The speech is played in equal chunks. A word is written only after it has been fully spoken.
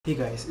Hey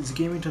guys, it's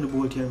Gaming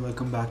Thunderbolt here and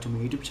welcome back to my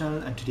YouTube channel,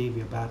 and today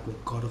we are back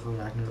with God of War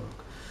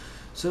Ragnarök.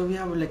 So we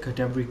have like a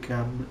temporary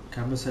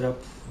camera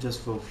setup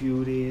just for a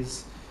few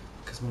days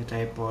because my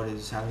tripod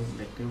is having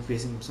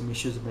facing some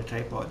issues with my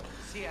tripod.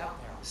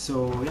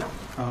 So yeah,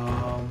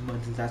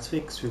 until that's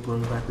fixed, we're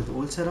going back with the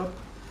old setup.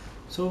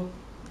 So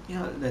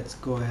yeah, let's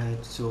go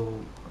ahead. So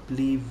I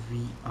believe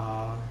we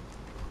are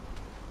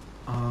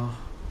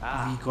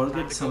we gotta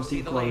get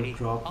something called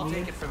drop I'll me.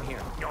 take it from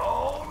here.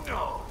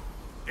 No.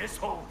 This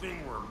whole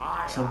thing were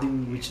my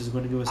Something idea. which is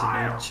going to give us an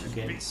I'll edge speak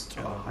against to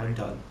the lady.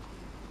 Heimdall.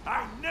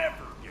 I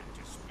never get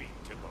to speak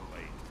to the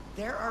lady.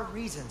 There are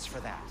reasons for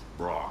that.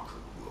 Brock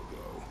will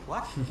go.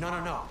 What? No.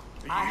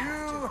 You I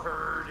have to.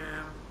 heard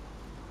him.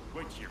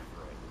 What's your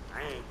friend?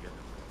 I ain't gonna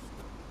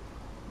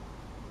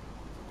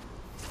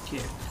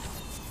miss Okay.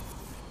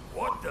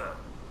 What the?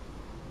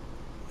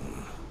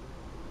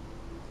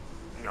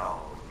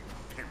 No,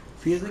 you pimp.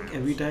 Feels like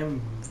every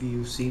time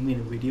you see me in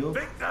a video,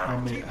 Think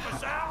that'll keep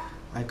us out?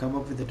 I come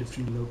up with a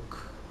different look.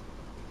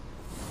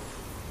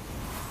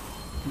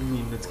 I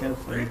mean, that's kind of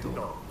funny Think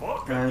though. the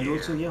fuck And again.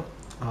 also, yeah,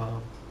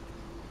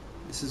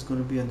 this is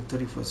going to be on the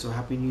 31st, so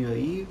Happy New Year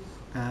Eve.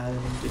 And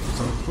if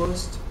it's on the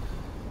 1st,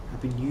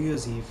 Happy New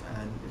Year's Eve.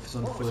 And if it's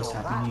on the What was 1st, all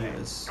Happy that New then?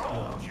 Year's.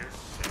 Don't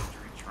just sit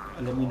there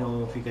trying Let me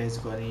know if you guys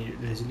got any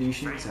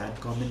resolutions and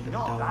comment them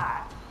Not down.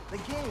 that. The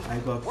game. I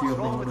got a few What's of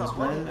my wrong own with as the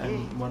well, bloody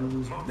game? and one of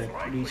those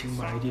like reaching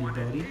my ideal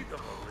body.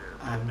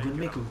 I'm gonna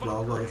make a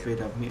vlog out of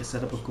it. I've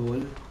set up a goal,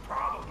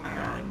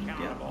 and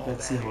yeah,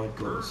 let's see how it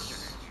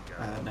goes.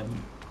 And I'm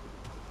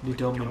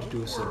determined to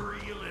do so. Worry,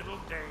 you little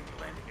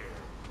dangling hair.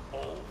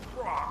 Old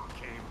Brock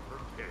came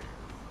prepared.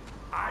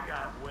 I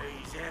got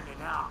ways in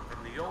and out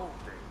from the old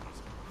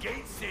days.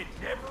 Gates said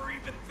never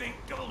even think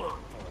to look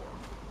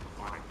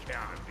for 'em on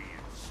account of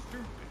being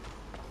stupid.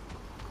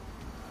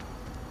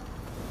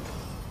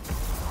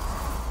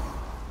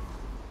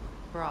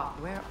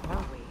 Brock, where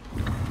are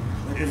we?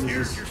 I This think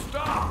here's this your is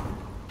stop.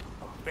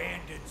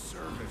 Abandoned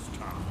service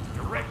tunnel,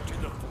 direct to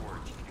the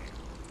forge camp.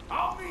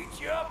 I'll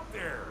meet you up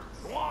there.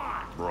 Go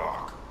on.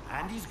 Brock,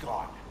 And he's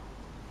gone.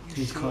 You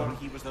He's sure gone.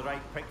 he was the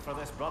right pick for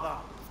this, brother?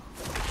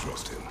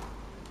 trust him.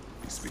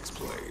 He speaks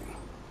plain.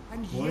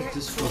 And What is yet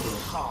this so for,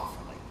 though?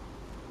 powerfully.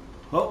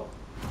 oh.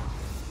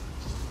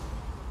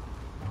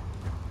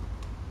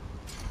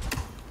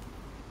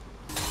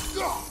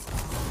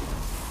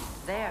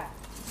 There.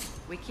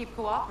 We keep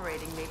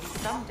cooperating, maybe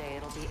someday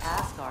it'll be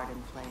Asgard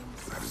in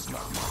flames. That is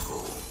not my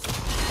goal.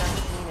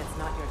 Doesn't mean it's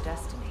not your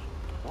destiny.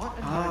 What are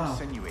Ah, you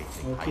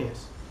insinuating, okay.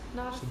 Highness?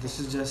 Not a So this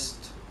thing. is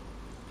just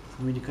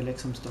for me to collect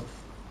some stuff.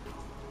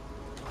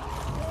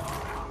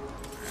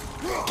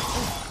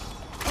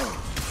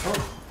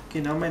 Oh,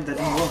 okay, now mind that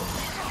didn't work.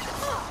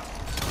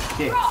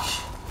 Okay.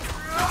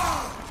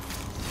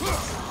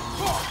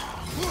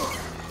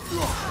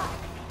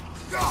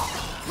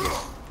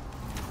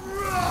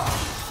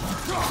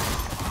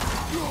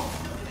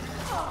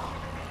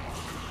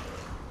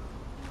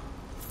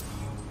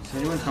 Is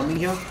anyone coming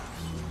here?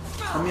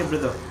 Come here,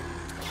 brother.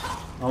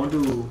 I want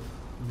to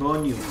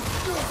burn you.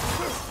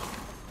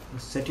 I'll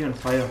set you on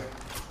fire.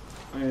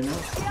 Oh, you know?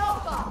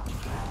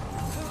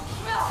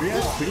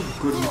 Priya's pretty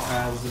good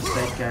as a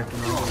side character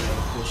now,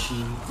 because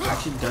she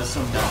actually does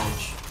some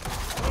damage.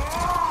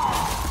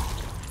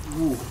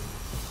 Ooh.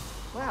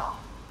 Well,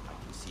 I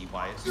can see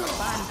why it's an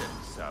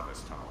abandoned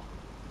service tunnel.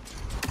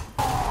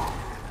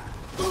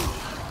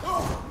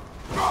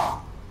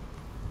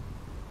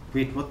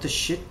 Wait, what the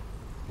shit?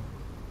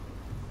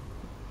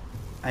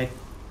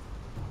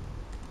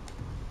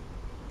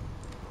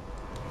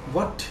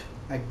 What?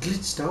 I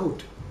glitched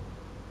out.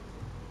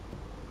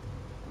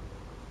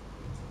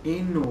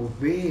 Ain't no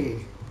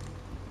way.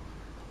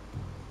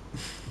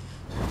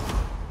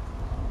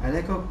 I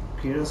like how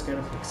Kratos kind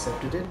of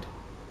accepted it.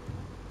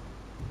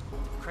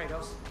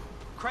 Kratos?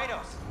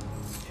 Kratos!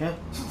 Yeah.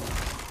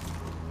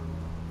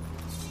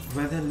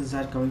 Where the hell is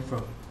that coming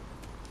from?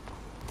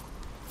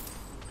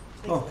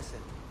 Please Oh. listen.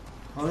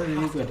 How did You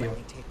you have to get here? let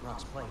me take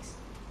Brock's place.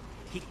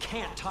 He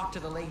can't talk to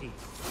the lady.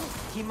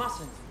 He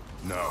mustn't.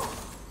 No.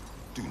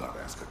 Do not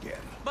ask again.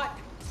 But...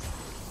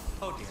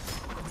 Oh dear.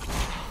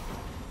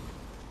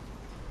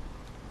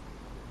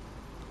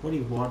 What do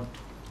you want?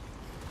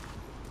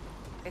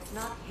 It's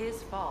not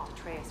his fault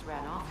Atreus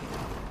ran off here.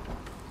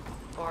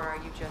 Or are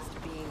you just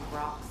being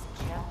Brock's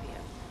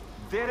champion?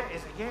 There it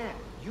is again.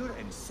 You're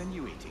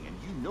insinuating and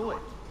you know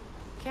it.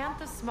 Can't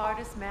the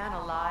smartest man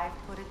alive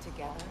put it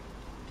together?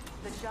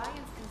 The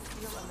giants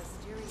conceal a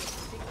mysterious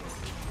figure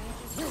who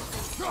changes your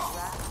face to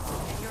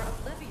Ragnarok, and you're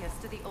oblivious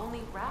to the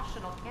only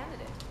rational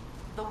candidate.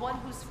 The one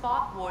who's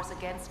fought wars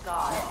against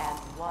God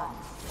and won.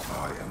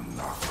 I am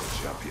not the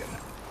champion.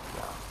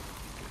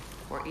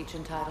 We're each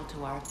entitled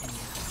to our opinion.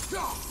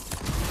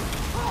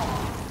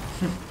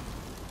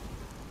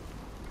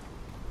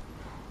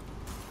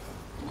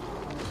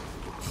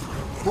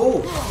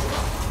 Oh!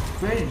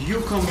 Where did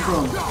you come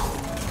from?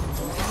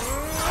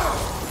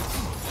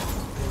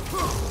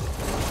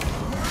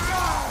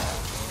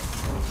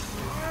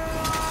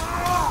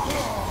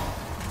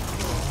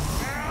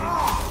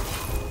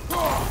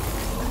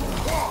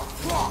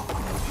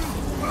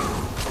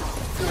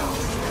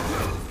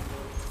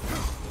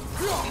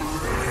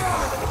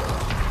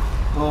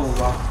 Oh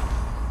wow.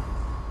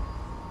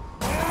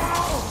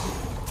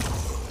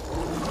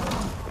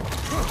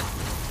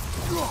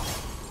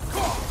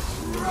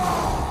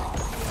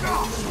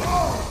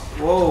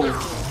 Whoa.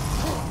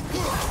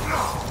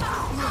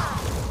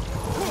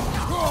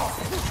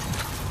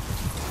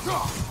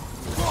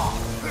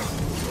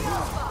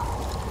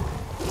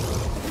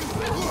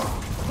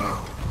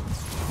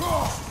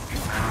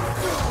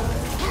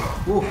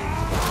 Whoa.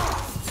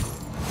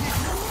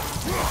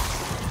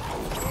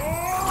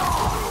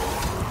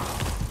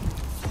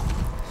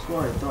 So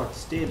I thought,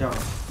 stay down.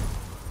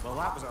 Well,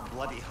 that was a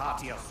bloody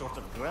heartier sort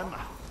of grim.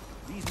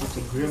 These must What's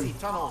be a grim? easy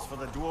tunnels for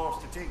the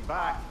dwarves to take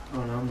back.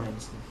 Oh, no,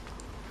 mind.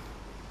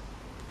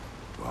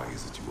 Why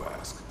is it you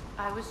ask?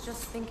 I was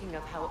just thinking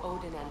of how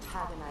Odin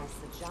antagonized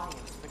the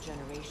giants for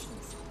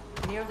generations,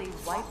 nearly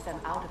wiped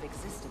them out of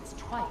existence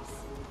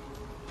twice.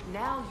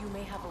 Now you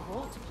may have a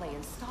role to play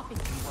in stopping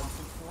him once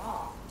and for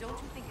all. Don't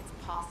you think it's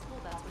possible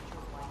that's what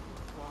your wife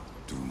wanted?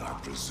 Do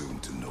not presume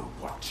to know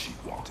what she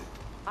wanted.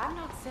 I'm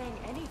not saying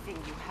anything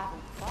you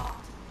haven't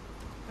thought.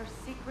 Her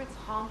secrets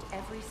haunt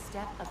every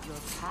step of your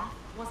path,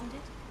 wasn't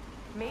it?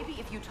 Maybe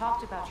if you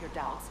talked about your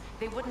doubts,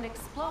 they wouldn't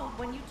explode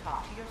when you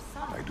talked to your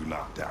son. I do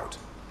not doubt.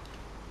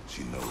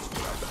 She knows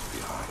what I left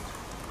behind.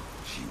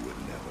 She would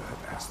never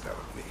have asked that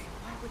of me.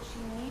 Why would she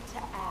need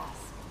to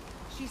ask?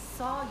 She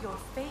saw your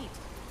fate.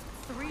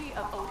 3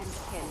 of Odin's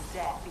kin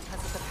dead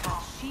because of the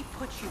path she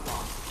put you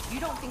on. You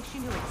don't think she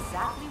knew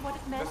exactly what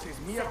it meant? This is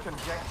mere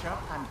conjecture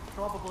and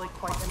probably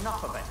quite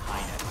enough of it,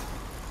 Highness.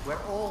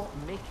 We're all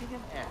making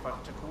an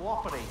effort to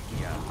cooperate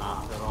here,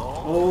 after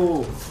all.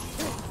 Oh.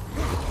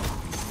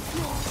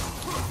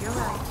 You're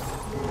right.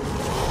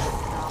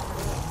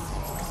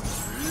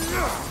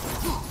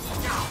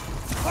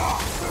 Not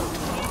for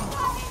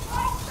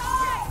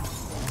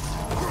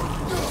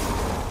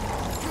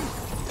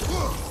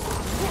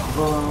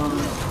Run, run,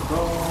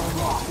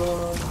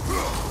 run.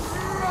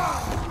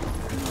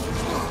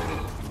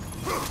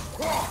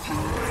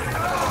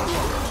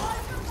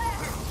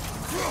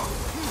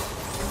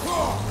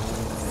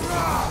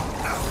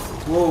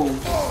 Whoa.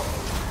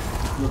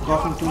 You're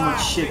coughing too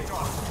much shit.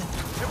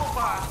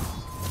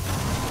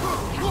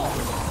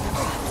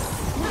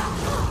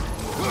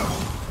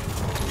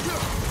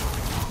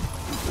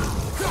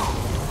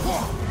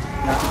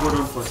 You have to go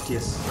down first,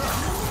 yes.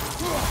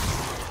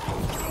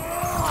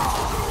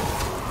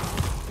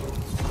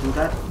 Do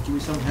that, give me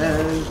some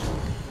help.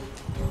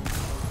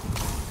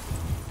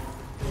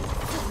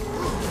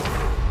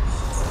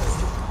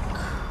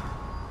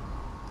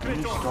 Can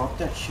you stop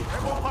that shit?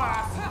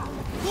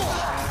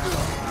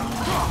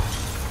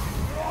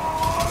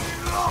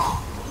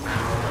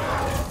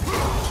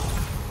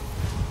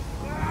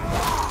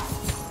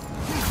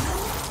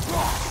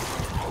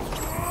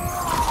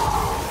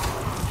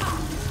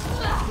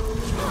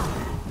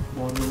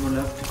 One more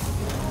left.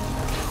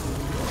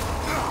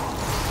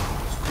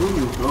 Screw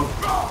you, bro.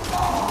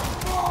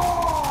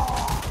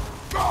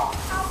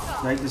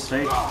 Like this,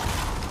 right?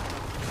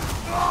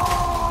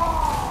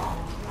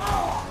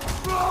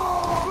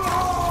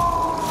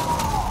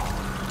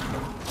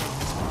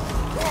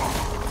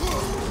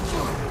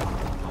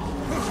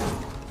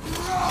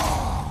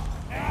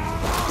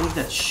 Take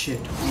that shit.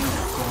 Oh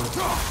my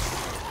god.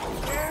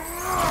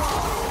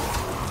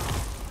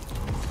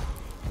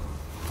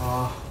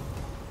 Ah,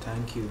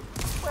 thank you.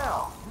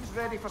 Well, who's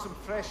ready for some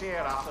fresh air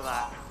after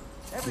that?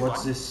 Everyone?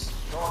 What's this?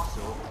 Thought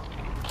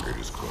so. It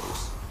is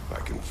close.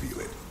 I can feel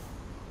it.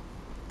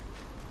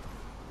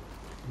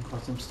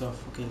 Got some stuff.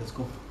 Okay, let's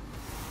go.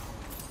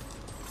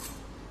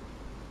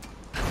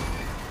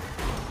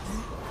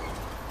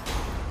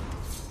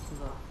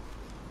 Look.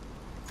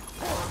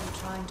 I wasn't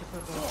trying to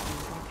provoke you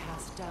or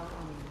cast doubt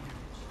on your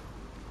marriage.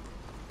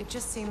 It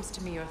just seems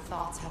to me your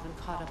thoughts haven't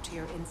caught up to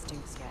your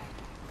instincts yet.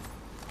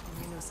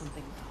 And you know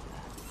something about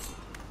that.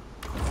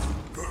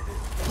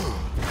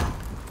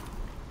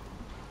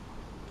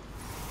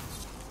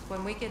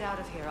 When we get out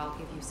of here, I'll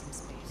give you some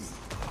space.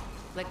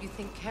 Let you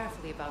think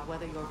carefully about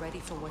whether you're ready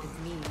for what it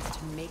means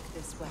to make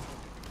this weapon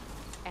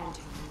and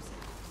to use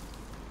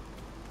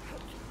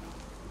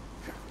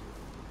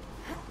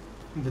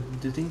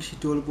it. The thing she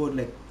told about,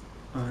 like,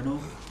 you know,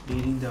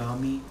 leading the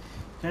army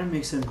kind of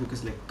makes sense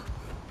because, like,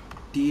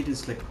 Tyr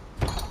is like,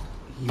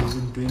 he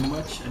isn't doing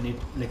much, and it,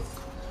 like,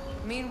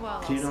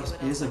 Meanwhile, I'll see Kratos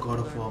what is else a I god can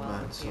of learn war, while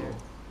man, we're so here.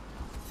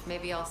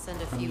 Maybe I'll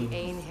send a few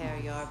mean,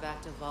 Einherjar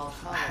back to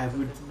Valhalla I for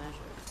would good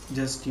measure.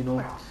 just, you know,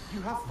 Well,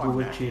 you have go fun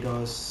with there.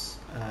 Kratos,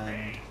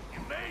 and You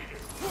made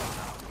it.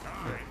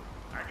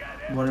 I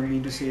got what I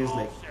mean to say is,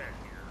 like, set here.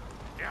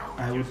 Now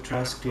we I would just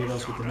trust gotta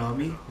push Kratos with on an up.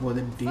 army more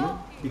than Tyr,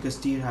 because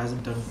Tyr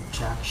hasn't done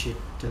jack shit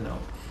till now.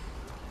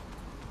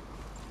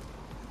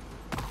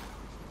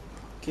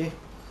 Okay,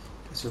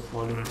 guess we're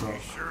following But bro. we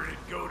sure did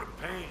go to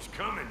pains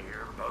coming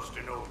here,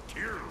 busting old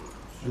Tyr loose.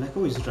 I like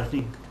how he's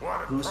running.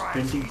 What a Bro's prize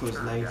sprinting he for his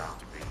turned life. out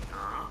to be,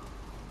 huh?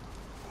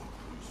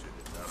 We should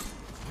have done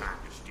it. Time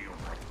to steal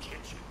my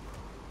kitchen.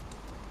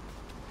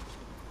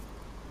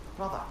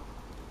 Brother,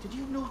 Did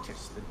you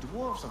notice the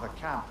dwarves of the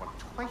camp were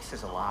twice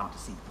as alarmed to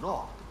see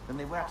Brock than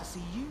they were to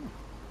see you?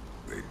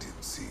 They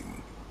did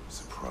seem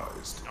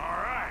surprised. All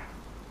right.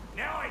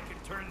 Now I can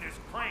turn this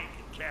crank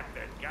and cap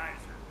that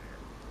geyser there.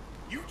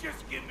 You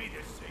just give me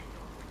the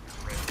signal when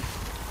you're ready.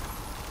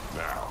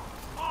 Now,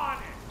 On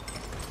it!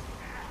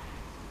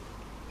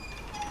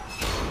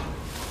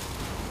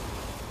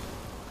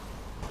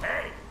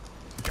 Hey!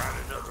 Got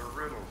another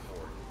riddle for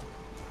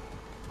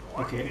you.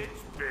 What Okay.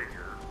 gets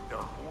bigger, the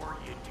more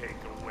you take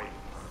away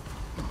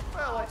from it.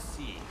 Well, let's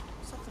see.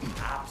 Something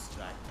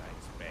abstract, I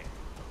expect.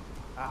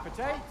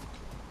 Appetite?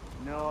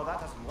 No, that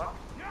doesn't work.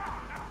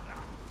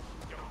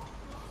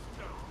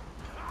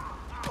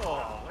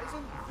 Oh,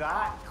 isn't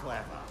that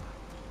clever?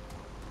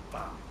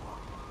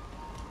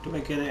 Do I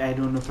get it? I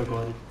don't know if I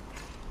got it.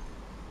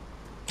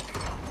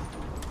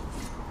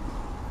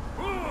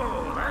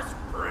 Ooh, that's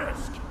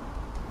brisk.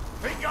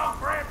 Think I'll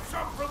grab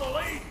some for the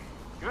lady?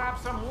 Grab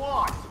some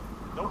what?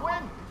 The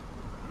wind?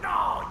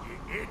 No,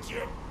 you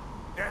idiot.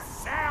 The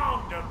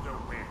sound of the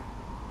wind.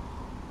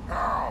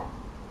 Now,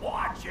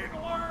 watch and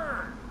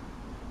learn.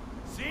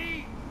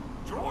 See?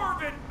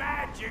 Dwarven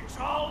magic's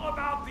all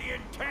about the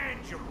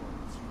intangibles.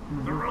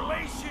 The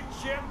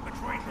relationship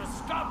between the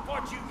stuff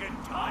what you can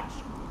touch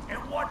and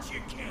what you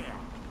can't.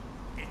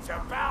 It's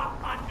about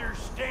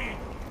understanding.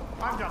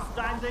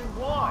 Understanding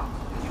what?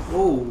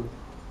 Oh,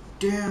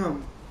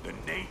 damn. The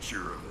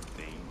nature of a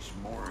thing's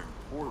more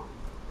important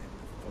than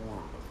the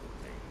form of the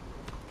thing.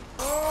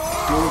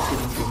 Door's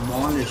getting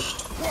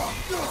demolished.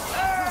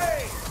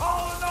 Hey!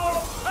 Calling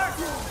all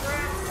peckers,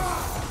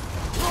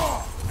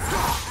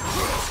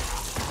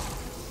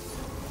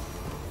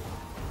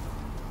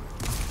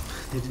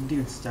 They didn't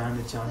even stand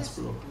a chance,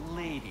 bro.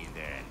 Lady,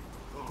 then.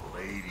 The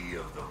Lady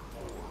of the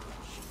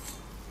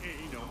Forge.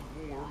 Ain't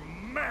a more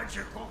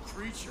magical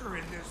creature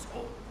in this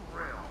whole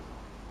realm.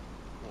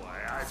 Why,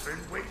 I've been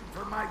waiting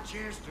for my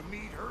chance to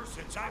meet her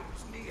since I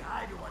was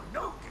knee-high to a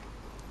Noken.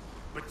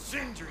 But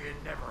Sindri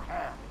had never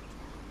happened.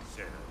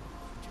 So,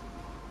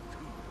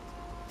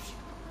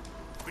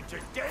 but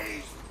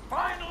today's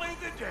finally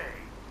the day.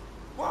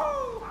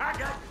 Whoa! I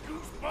got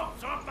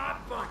goosebumps on my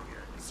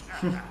bunions.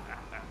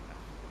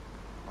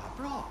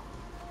 Barbara,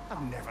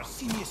 I've never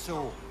seen you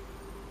so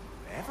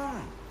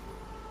reverent.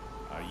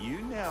 Are you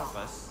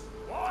nervous?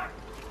 What?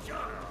 Shut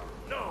up.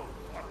 No,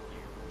 fuck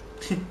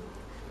you.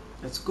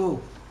 Let's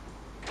go.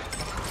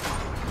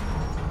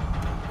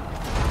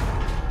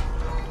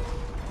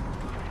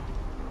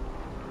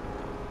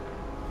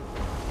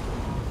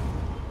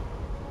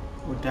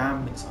 Oh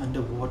damn, it's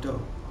underwater.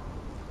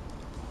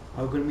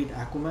 Are we gonna meet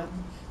Aquaman?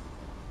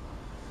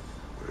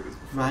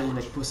 Imagine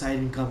like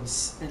Poseidon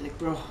comes and like,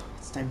 bro,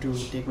 it's time to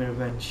take my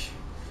revenge.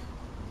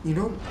 You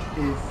know,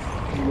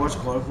 if you watch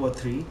God of War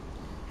 3,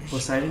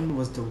 Poseidon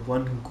was the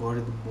one who got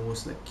it the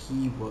most. Like,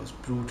 he was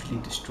brutally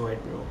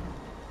destroyed, bro.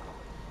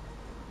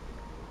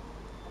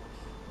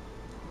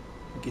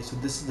 Okay, so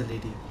this is the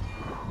lady.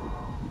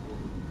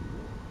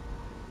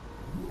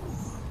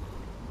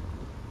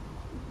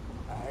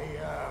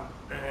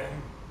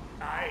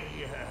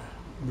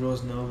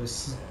 Bro's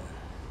nervous.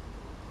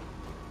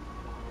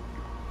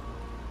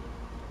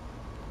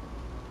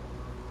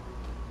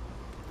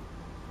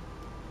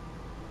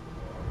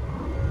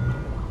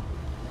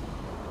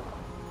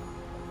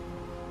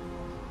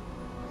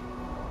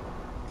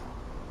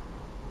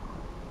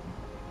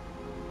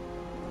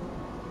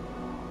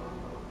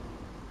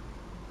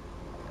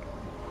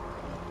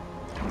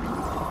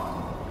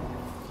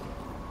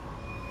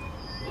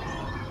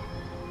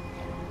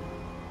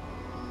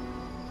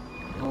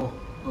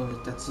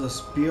 Oh, that's a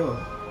spear.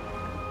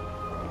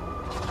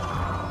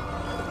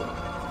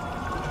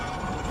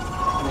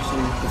 Oh, so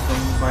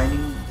you're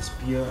combining the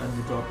spear and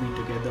the drop meat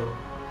together.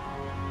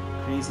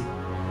 Crazy.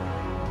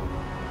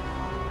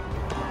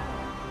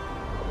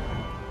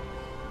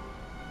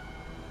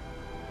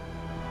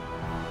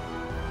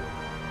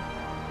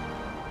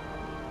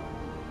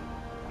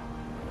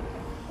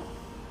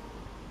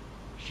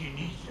 She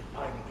needs the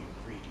final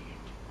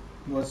ingredient.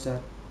 What's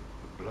that?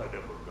 The blood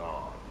of a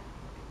god.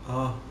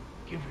 Ah,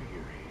 Give her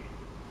your head.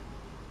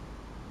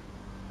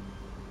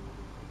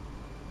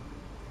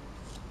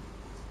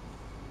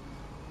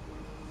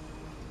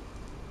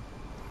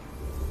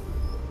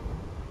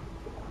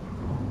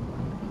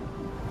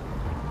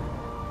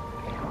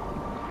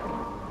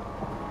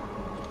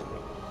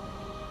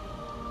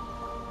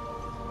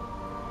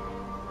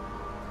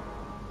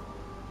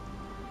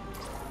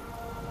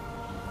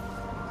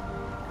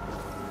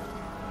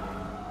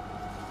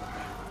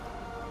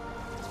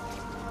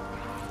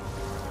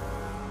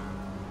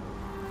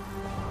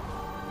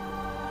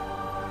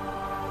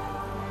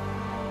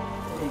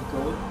 there you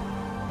go.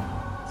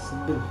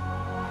 Symbol.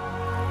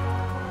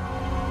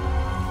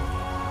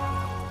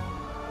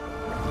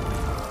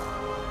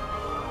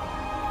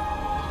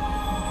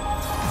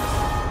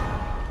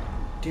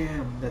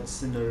 Damn,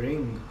 that's in a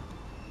ring.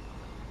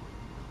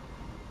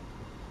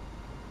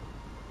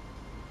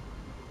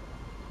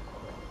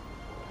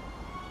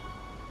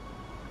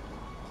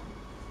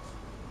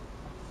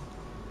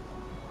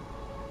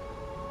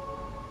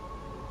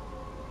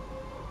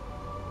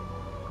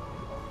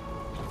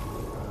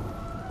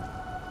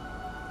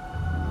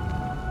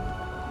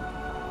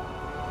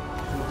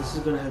 this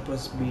is gonna help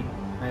us beat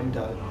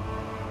Heimdall.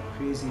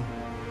 Crazy.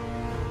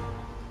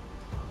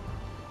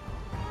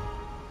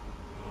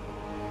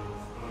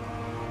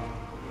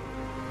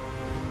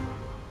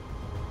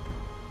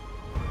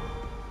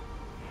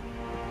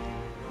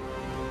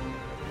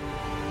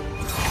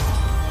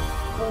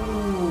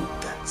 Oh,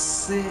 that's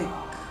sick.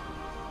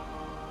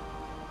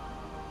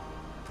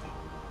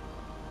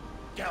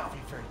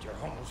 Galvifred, you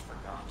almost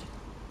forgot.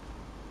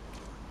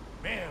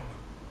 Ma'am,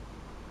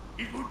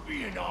 it would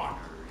be an honor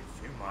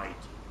if you might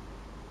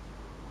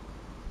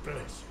bless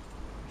it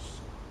for us.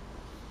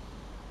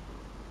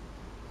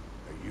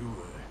 Are you,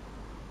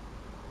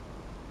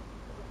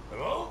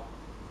 hello?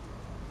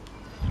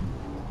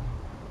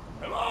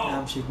 Hello?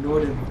 Damn, she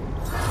ignored him.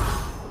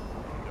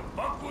 The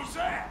fuck was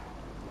that?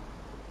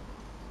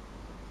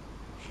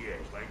 She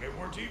acts like they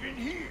weren't even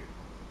here.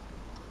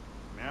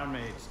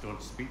 Mermaids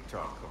don't speak to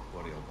our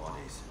corporeal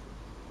bodies.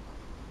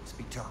 They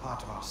speak to a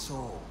part of our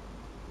soul.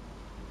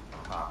 A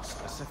part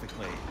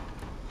specifically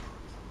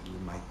you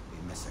might be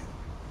missing.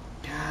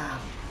 Damn.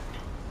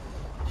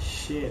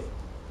 Shit.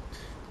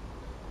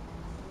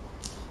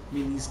 I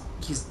mean,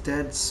 he's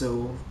dead,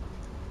 so...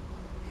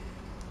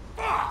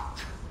 Fuck!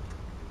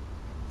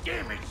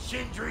 Damn it,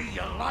 Sindri,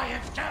 you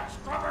lion cat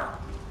scrubber!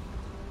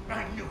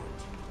 I knew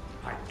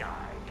it. I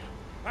died.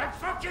 I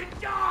fucking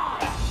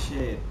died!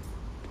 Shit.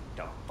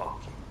 The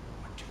fuck you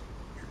want?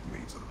 It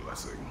needs a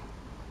blessing.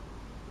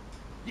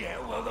 Yeah,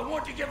 well, the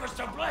one to give us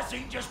the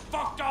blessing just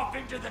fucked off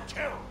into the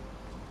tomb.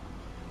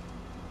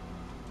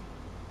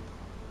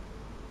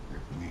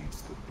 It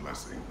needs the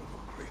blessing of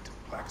a great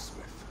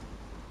blacksmith.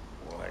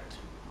 What?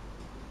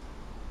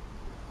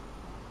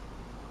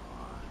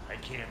 I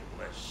can't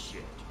bless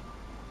shit.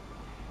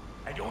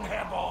 I don't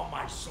have all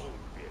my soul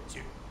bits.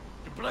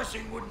 The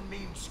blessing wouldn't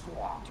mean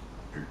squat.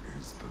 It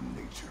is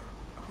the nature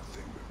of a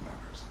thing that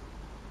matters,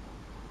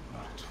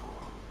 not its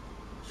form.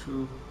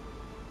 True.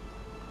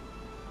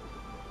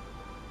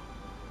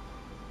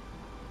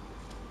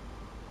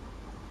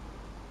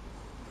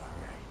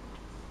 Alright.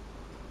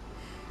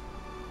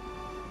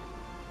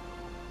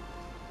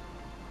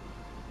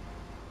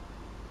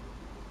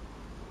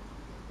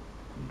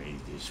 May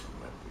this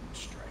weapon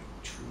strike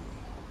true.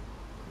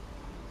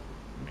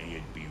 May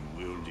it be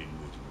wielded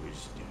with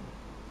wisdom.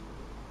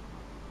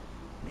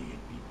 May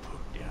it be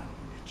put down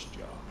when its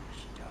job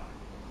is done.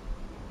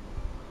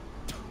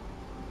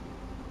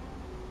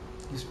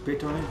 You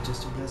spit on it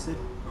just to bless it?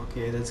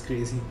 Okay, that's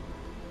crazy.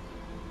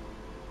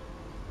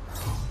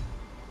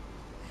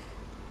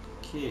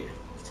 Okay,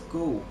 let's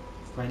go.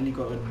 Finally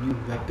got a new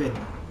weapon.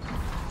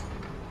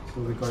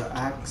 So we got an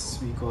axe,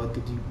 we got the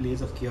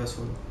Blaze of Chaos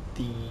from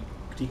the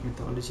Greek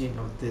mythology, and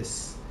now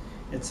this.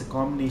 It's a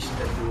combination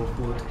that go of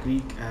both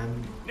Greek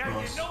and Now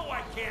Norse. you know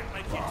I can't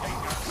let you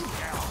take us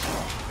down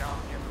without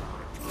giving.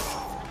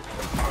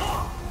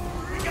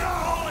 We got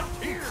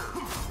volunteers.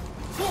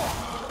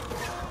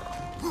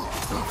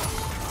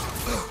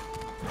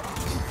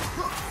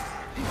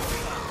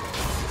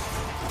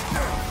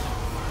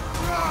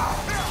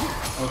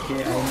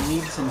 Okay, I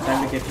need some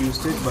time to get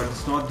used to it, but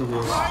it's not the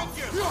worst.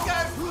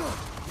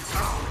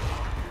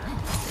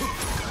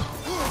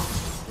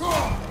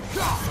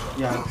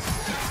 Yeah,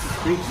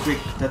 quick,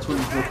 that's what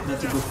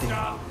that's a good thing.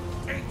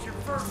 Ain't your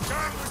first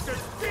time with the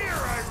spear,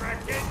 I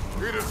reckon.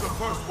 It is the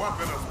first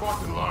weapon a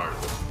Spartan learned.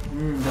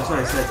 That's what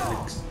I said.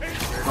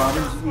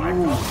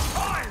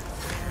 Like,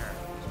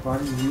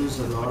 Spartans use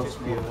a lot of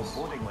spears.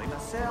 Accordingly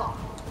myself.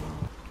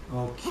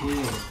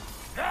 Okay.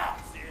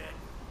 That's it.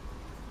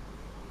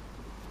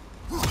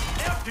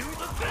 Now do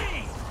the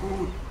thing.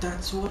 Oh,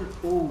 that's what.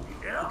 Oh,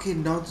 okay.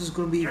 Now this is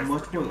gonna be Just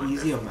much for more doing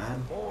easier, this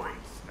man. Boys,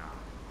 now.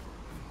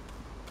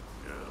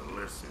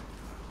 Listen,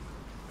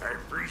 I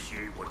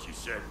appreciate what you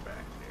said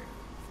back there.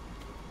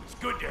 It's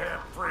good to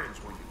have friends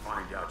when you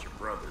find out your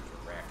brother's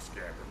a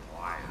rack-scabbing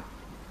liar.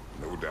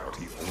 No doubt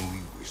he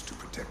only wished to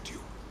protect you.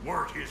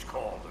 Weren't his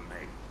call to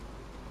make.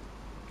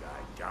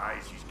 Guy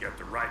dies, he's got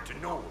the right to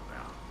know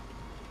about.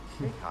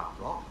 Big heart,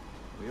 Rock.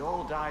 We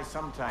all die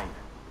sometime.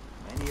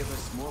 Many of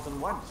us more than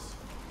once.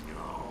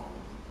 No,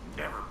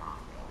 never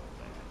mind all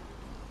that.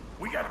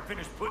 We gotta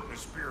finish putting the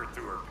spirit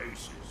through her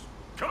paces.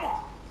 Come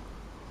on.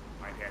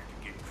 Might have to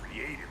get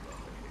creative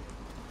up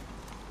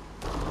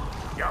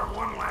ahead. Got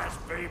one last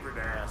favor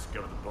to ask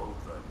of the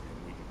both of you,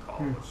 and we can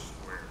call it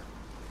square.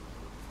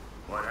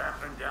 What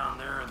happened down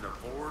there in the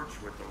forge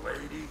with the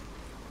lady?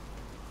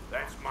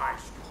 That's my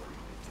story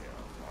to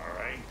tell, all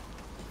right?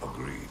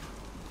 Agreed.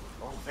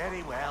 Oh,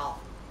 very well.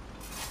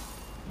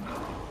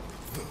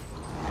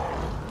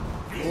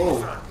 These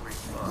Whoa. ugly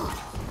bugs.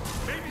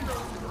 Maybe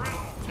those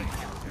green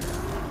tickets.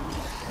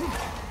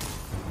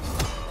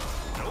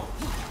 Nope.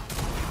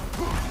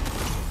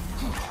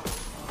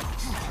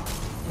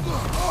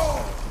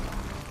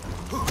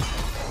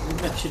 Isn't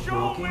that shit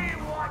Show me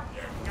working? what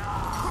you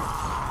got.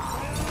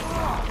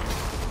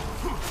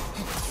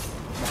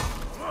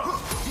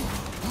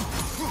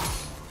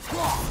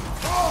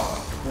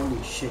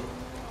 Holy shit.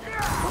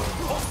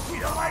 Hope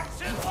you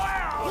likes it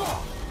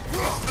loud.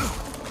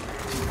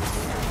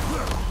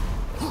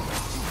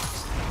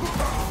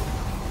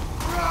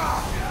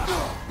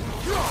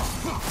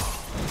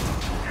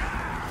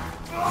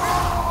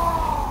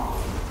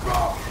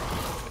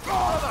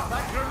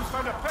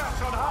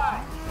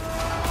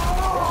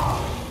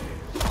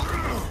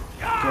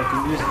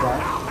 use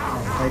that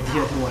and fight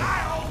the other one.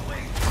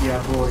 Yeah,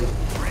 boy.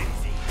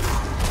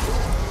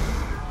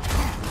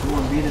 Come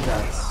on, beat it,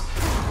 that.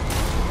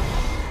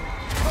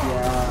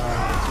 Yeah,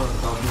 that's what I'm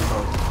talking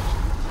about.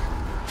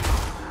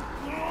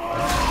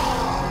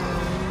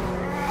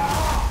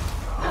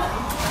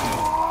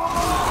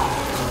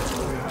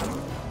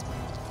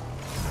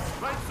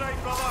 Right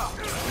side, brother.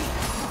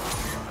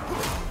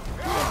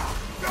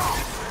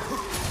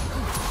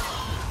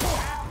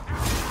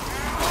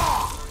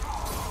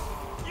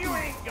 You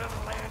ain't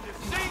gonna land a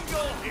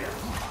single here.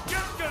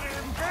 You're gonna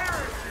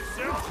embarrass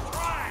yourself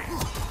trying.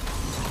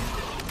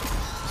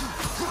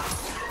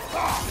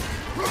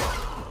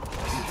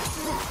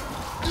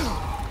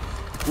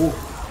 Oh,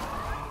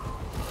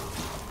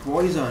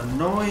 boys are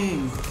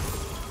annoying.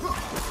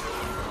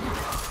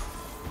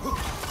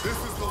 This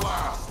is the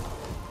last.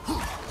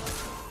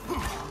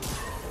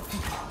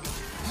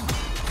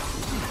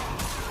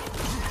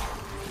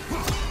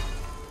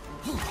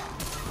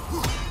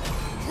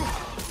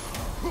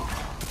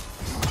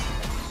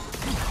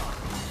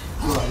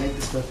 Oh, I like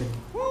this weapon.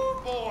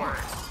 Woo, boy.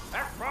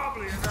 That's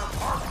probably enough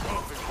heart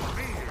pumping for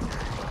me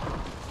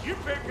today. You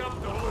pick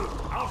up the loot.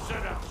 I'll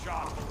set up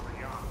shop over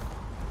yonder.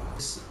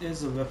 This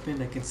is a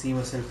weapon I can see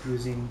myself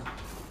using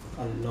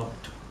a lot.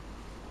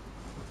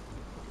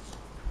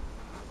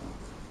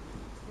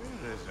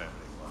 Where is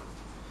everyone?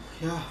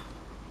 Yeah.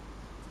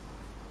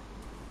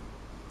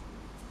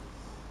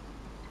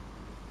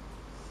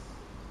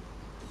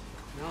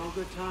 No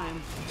good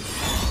time.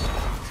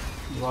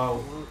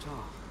 Wow. Won't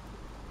talk.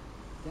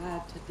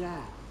 Dad to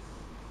dad.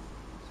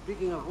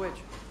 Speaking of which,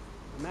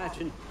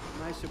 imagine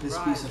my surprise. This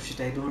piece of shit,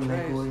 I don't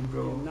like betrays Odin,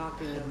 bro. you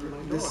knocking at my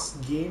door. This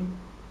game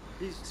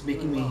He's is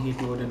making me doing well.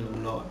 hate Odin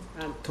a lot.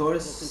 And Thor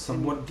is will continue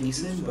somewhat to do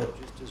decent, so but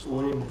just as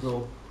long Odin, as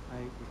bro. I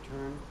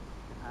return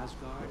to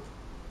Asgard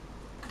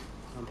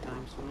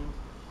sometime soon.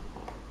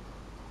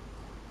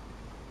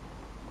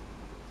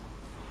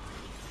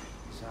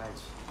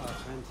 Besides, our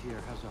friend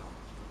here has a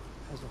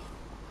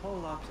whole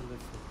lot to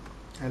live for.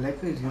 I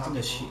like how he's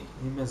using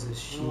him as a Come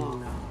shield.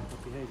 along now,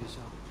 but behave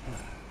yourself.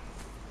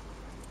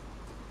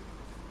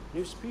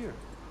 New spear.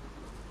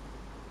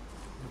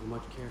 Never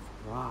much cared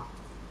for Brock.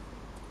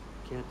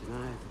 Can't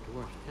deny the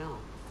dwarf's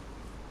talent.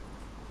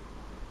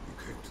 You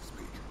came to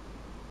speak.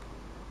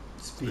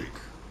 Speak.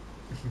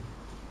 You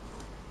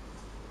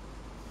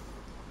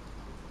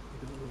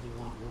don't really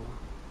want more.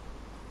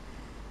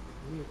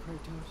 Do you,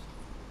 Kratos?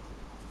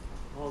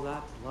 All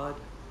that blood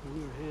on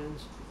your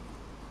hands,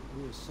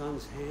 on your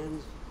son's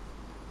hands.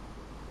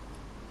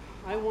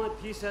 I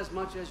want peace as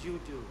much as you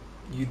do.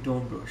 You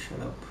don't, bro. Shut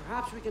up.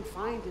 Perhaps we can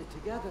find it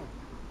together.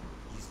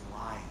 He's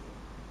lying.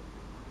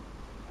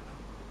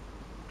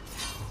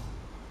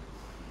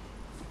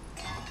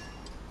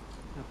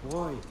 That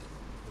boy of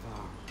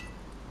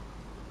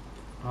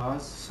ours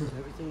Ours? is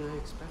everything I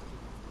expected.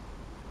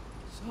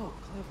 So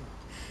clever,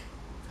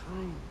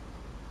 kind.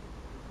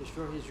 You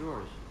sure he's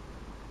yours?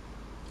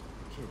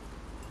 The kid.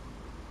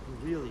 You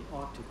really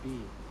ought to be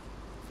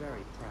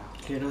very proud.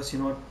 Kratos, you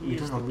know what? He We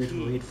is don't have the to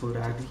key wait for to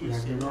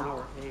peace in Ragnarok.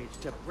 our age,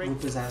 to break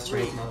Whoop his ass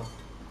free right now.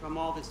 from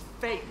all this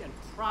fake and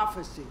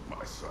prophecy.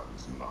 My son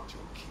is not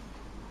your key.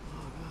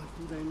 Oh God,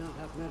 do they not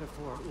have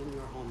metaphor in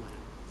your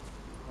homeland?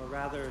 Or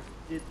rather,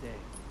 did they?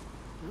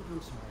 No,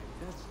 I'm sorry,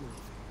 that's not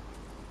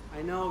fair.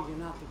 I know you're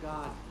not the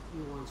god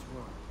you once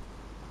were.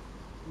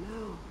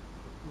 Now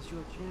is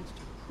your chance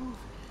to prove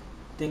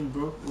it. Thing,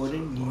 bro.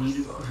 Odin, you need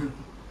to. When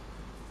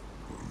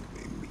you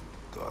made me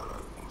the god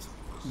I once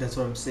was. That's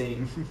what I'm saying.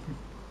 And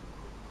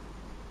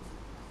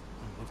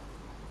what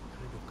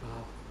kind of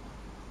god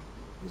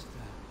is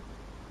that?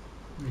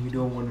 You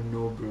don't want to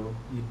know, bro.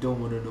 You don't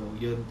want to know.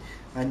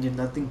 You're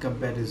nothing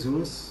compared to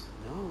Zeus.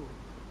 No,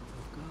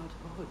 of God's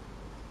blood.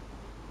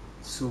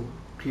 So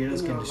Kratos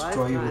In can your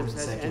destroy you lifetimes, within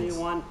has seconds.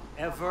 anyone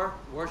ever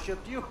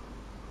worshipped you?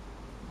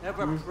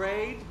 Ever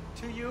prayed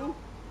to you?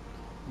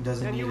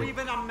 Doesn't Can need you it.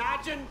 even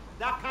imagine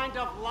that kind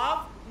of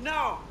love?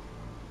 No!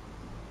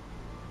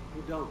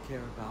 You don't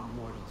care about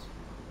mortals.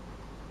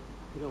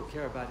 You don't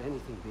care about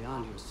anything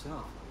beyond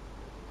yourself.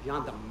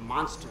 Beyond the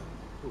monster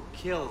who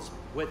kills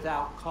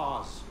without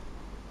cause.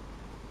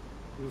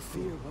 You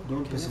fear what you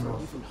Don't can piss him never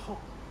off. even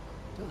hope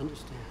to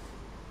understand.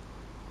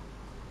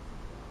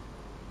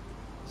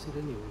 Is it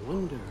any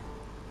wonder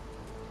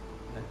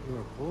that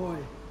your boy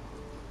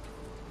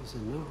is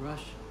in no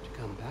rush to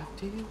come back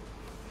to you?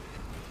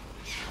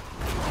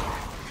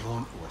 You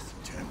won't listen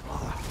to him,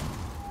 brother.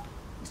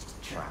 He's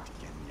just trying to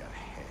get in your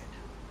head.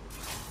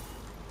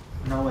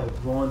 Now I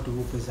want to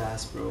whoop his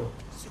ass, bro.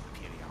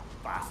 Superior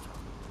bastard.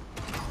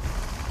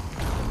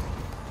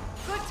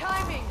 Good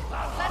timing.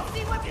 Let's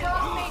see what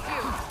Brock made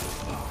you.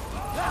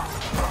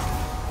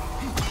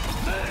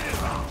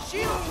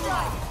 Shield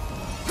strike.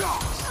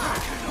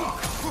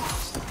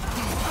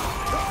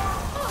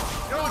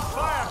 You're on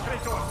fire,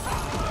 Kratos!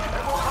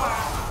 Everyone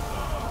fire!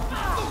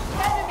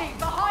 Enemy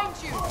behind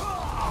you.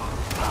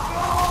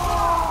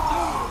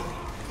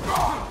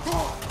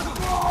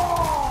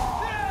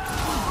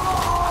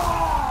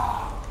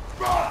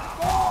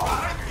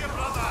 Thank you,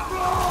 brother!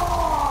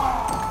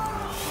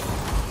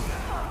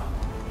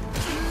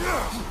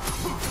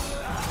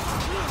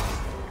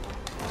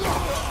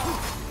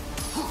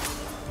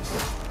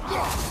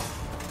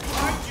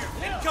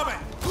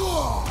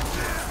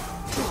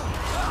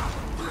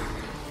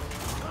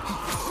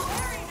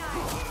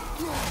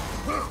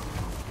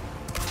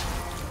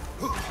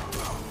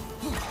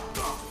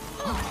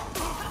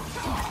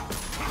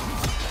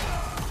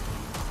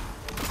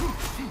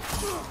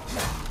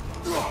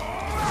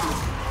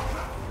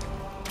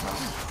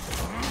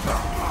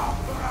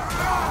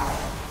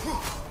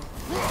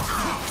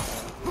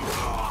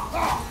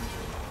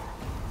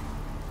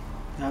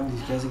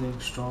 guys are getting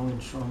strong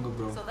and stronger,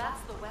 bro. So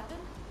that's the weapon?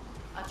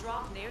 A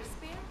Draupnir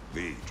spear?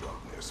 The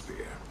Draupnir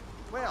spear.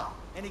 Well,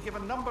 any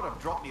given number of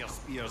Draupnir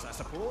spears, I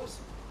suppose.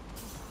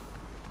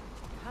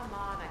 Come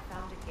on, I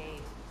found a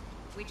gate.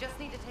 We just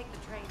need to take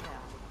the train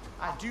down.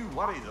 I do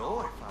worry,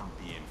 though, if I'm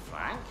being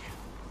frank.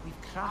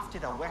 We've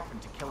crafted a weapon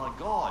to kill a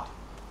god.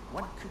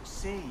 One could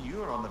say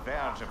you're on the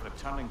verge of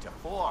returning to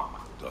form.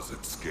 Does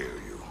it scare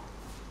you?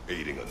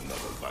 Aiding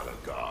another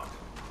violent god?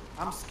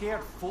 I'm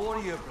scared for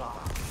you, brother.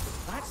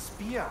 That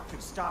spear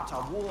could start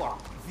a war.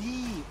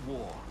 The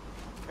war.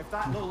 If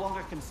that no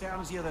longer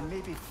concerns you, then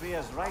maybe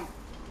Freya's right.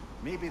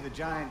 Maybe the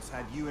Giants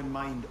had you in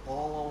mind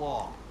all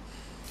along.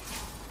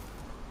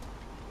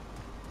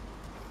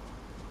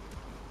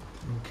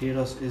 And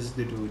Kratos is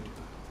the dude.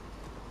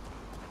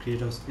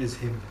 Kratos is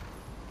him.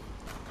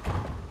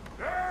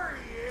 There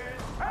he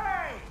is!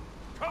 Hey!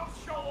 Come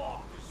show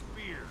off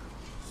the spear.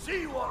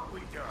 See what we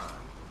done.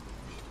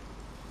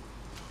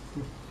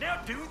 Now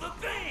do the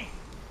thing!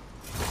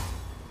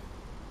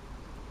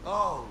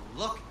 Oh,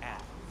 look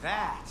at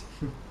that.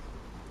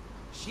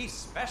 She's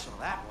special,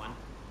 that one.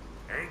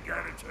 Ain't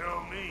gotta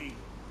tell me.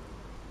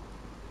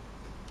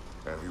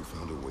 Have you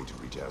found a way to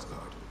reach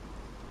Asgard?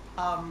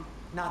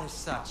 Not as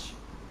such.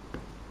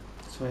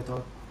 So I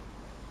thought,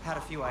 Had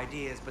a few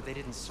ideas, but they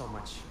didn't so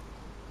much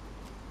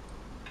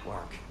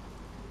work.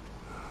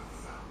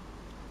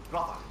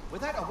 Brother,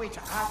 without a way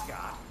to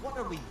Asgard, what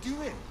are we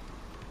doing?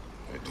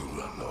 I do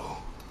not know.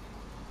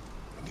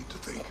 I need to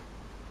think.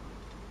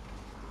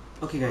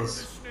 okay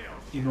guys,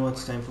 you know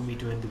it's time for me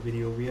to end the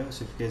video here.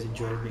 So if you guys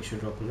enjoyed it, make sure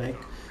to drop a like,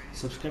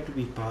 subscribe to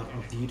be part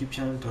of the YouTube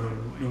channel, turn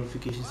on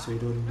notifications so you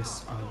don't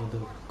miss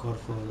another God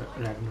of War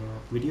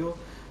Ragnarok video,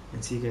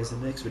 and see you guys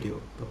in the next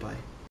video. Bye bye.